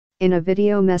In a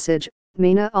video message,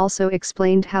 Maina also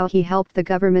explained how he helped the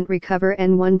government recover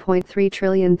N1.3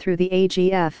 trillion through the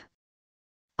AGF.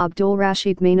 Abdul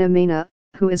Rashid Maina,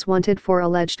 who is wanted for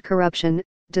alleged corruption,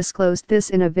 disclosed this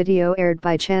in a video aired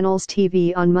by Channels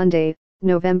TV on Monday,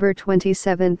 November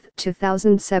 27,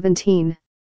 2017.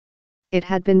 It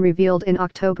had been revealed in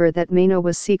October that Maina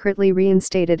was secretly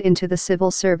reinstated into the civil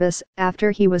service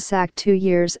after he was sacked 2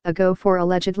 years ago for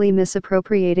allegedly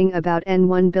misappropriating about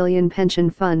N1 billion pension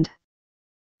fund.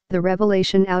 The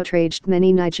revelation outraged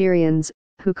many Nigerians,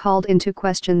 who called into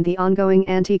question the ongoing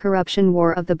anti-corruption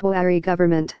war of the Buhari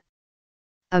government.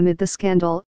 Amid the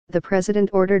scandal, the president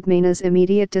ordered Maina's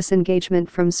immediate disengagement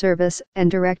from service and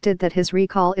directed that his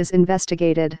recall is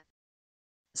investigated.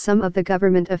 Some of the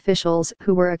government officials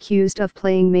who were accused of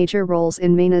playing major roles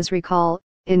in Maina's recall,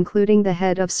 including the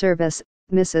head of service,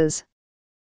 Mrs.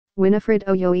 Winifred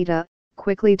Oyoita,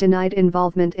 quickly denied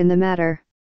involvement in the matter.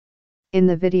 In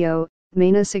the video,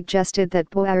 Maina suggested that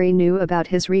Buhari knew about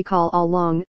his recall all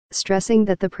along, stressing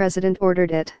that the president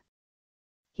ordered it.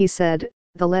 He said,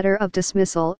 "The letter of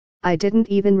dismissal, I didn't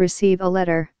even receive a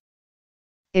letter.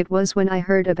 It was when I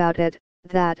heard about it,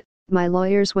 that my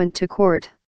lawyers went to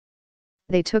court.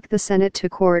 They took the Senate to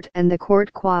court and the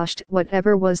court quashed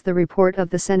whatever was the report of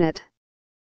the Senate.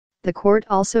 The court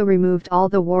also removed all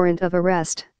the warrant of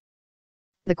arrest.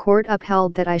 The court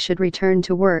upheld that I should return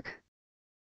to work.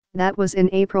 That was in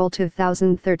April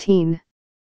 2013.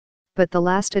 But the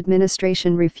last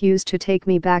administration refused to take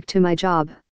me back to my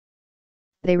job.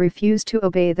 They refused to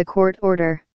obey the court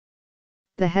order.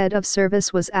 The head of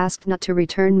service was asked not to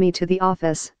return me to the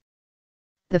office.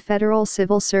 The Federal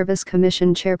Civil Service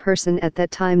Commission chairperson at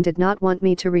that time did not want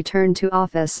me to return to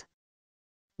office.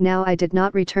 Now I did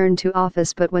not return to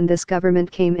office, but when this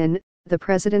government came in, the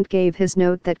president gave his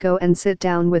note that go and sit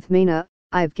down with Maina,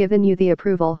 I've given you the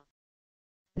approval.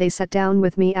 They sat down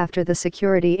with me after the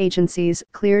security agencies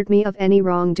cleared me of any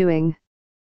wrongdoing."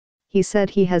 He said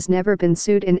he has never been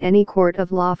sued in any court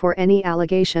of law for any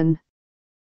allegation.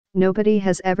 "Nobody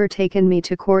has ever taken me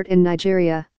to court in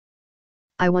Nigeria.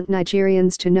 I want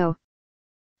Nigerians to know.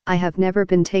 I have never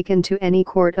been taken to any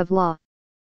court of law.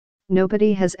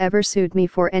 Nobody has ever sued me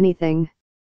for anything.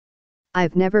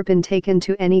 I've never been taken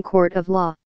to any court of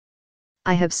law.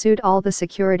 I have sued all the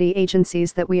security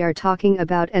agencies that we are talking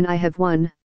about and I have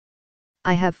won.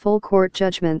 I have full court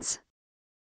judgments.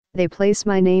 They place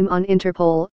my name on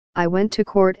Interpol, I went to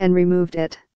court and removed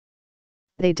it.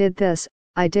 They did this,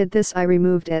 I did this, I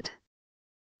removed it.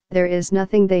 There is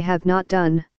nothing they have not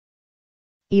done.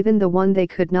 Even the one they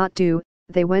could not do,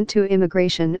 they went to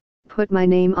immigration, put my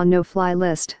name on no-fly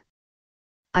list.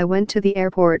 I went to the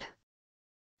airport.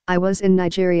 I was in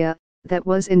Nigeria, that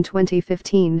was in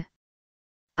 2015.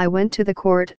 I went to the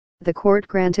court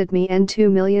granted me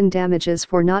N2 million damages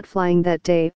for not flying that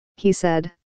day," he said.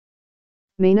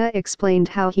 Maina explained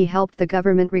how he helped the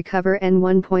government recover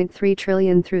N1.3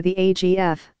 trillion through the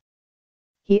AGF.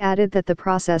 He added that the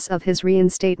process of his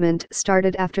reinstatement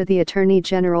started after the Attorney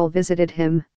General visited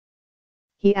him.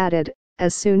 He added,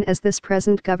 "As soon as this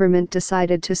present government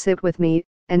decided to sit with me,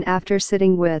 and after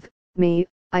sitting with me,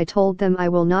 I told them I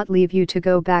will not leave you to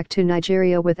go back to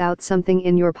Nigeria without something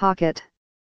in your pocket.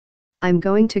 I'm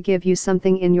going to give you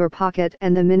something in your pocket,"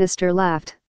 and the minister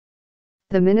laughed.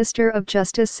 The Minister of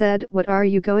Justice said, "What are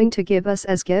you going to give us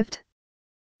as gift?"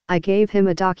 I gave him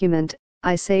a document,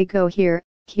 I say go here,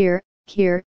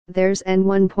 there's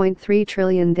N1.3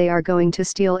 trillion, they are going to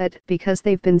steal it because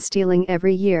they've been stealing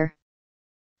every year.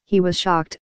 He was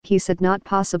shocked, he said not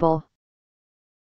possible.